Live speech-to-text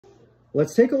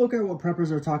Let's take a look at what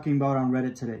preppers are talking about on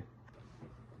Reddit today.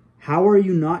 How are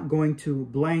you not going to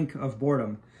blank of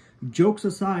boredom? Jokes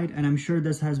aside, and I'm sure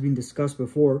this has been discussed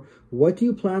before, what do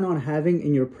you plan on having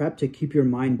in your prep to keep your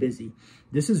mind busy?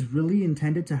 This is really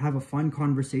intended to have a fun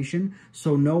conversation,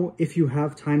 so know if you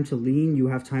have time to lean, you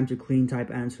have time to clean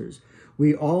type answers.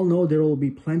 We all know there will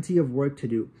be plenty of work to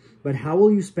do, but how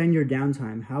will you spend your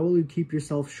downtime? How will you keep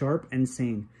yourself sharp and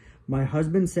sane? My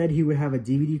husband said he would have a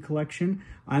DVD collection.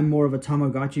 I'm more of a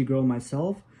Tamagotchi girl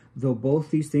myself, though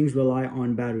both these things rely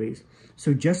on batteries.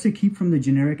 So just to keep from the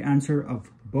generic answer of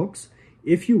books,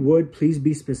 if you would, please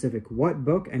be specific. What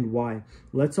book and why?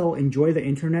 Let's all enjoy the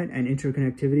internet and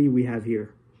interconnectivity we have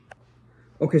here.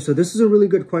 Okay, so this is a really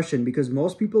good question because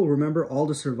most people remember all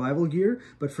the survival gear,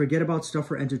 but forget about stuff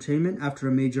for entertainment after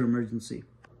a major emergency.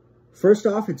 First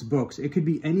off, it's books. It could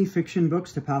be any fiction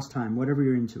books to pass time, whatever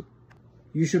you're into.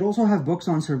 You should also have books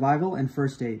on survival and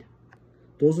first aid.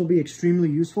 Those will be extremely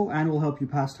useful and will help you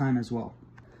pass time as well.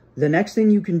 The next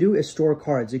thing you can do is store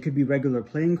cards. It could be regular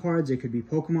playing cards, it could be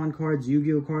Pokemon cards,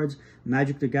 Yu-Gi-Oh cards,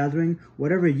 Magic the Gathering,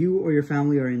 whatever you or your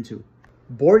family are into.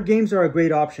 Board games are a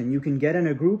great option. You can get in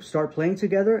a group, start playing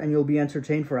together, and you'll be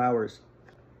entertained for hours.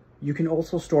 You can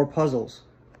also store puzzles,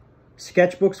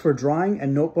 sketchbooks for drawing,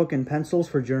 and notebook and pencils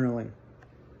for journaling.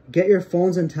 Get your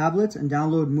phones and tablets and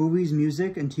download movies,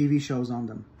 music, and TV shows on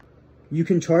them. You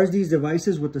can charge these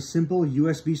devices with a simple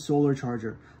USB solar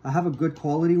charger. I have a good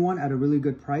quality one at a really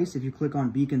good price if you click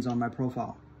on beacons on my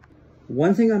profile.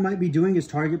 One thing I might be doing is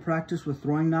target practice with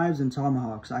throwing knives and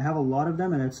tomahawks. I have a lot of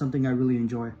them and it's something I really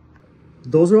enjoy.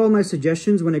 Those are all my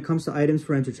suggestions when it comes to items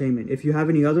for entertainment. If you have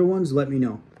any other ones, let me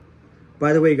know.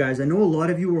 By the way, guys, I know a lot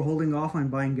of you were holding off on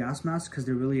buying gas masks because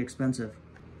they're really expensive.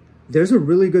 There's a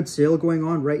really good sale going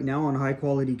on right now on high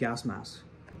quality gas masks.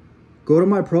 Go to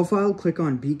my profile, click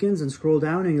on beacons and scroll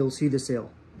down and you'll see the sale.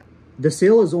 The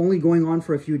sale is only going on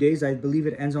for a few days. I believe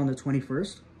it ends on the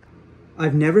 21st.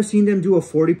 I've never seen them do a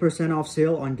 40% off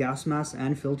sale on gas masks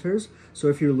and filters. So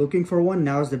if you're looking for one,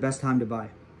 now is the best time to buy.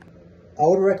 I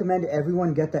would recommend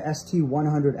everyone get the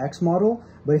ST100X model,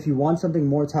 but if you want something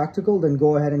more tactical, then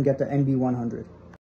go ahead and get the NB100.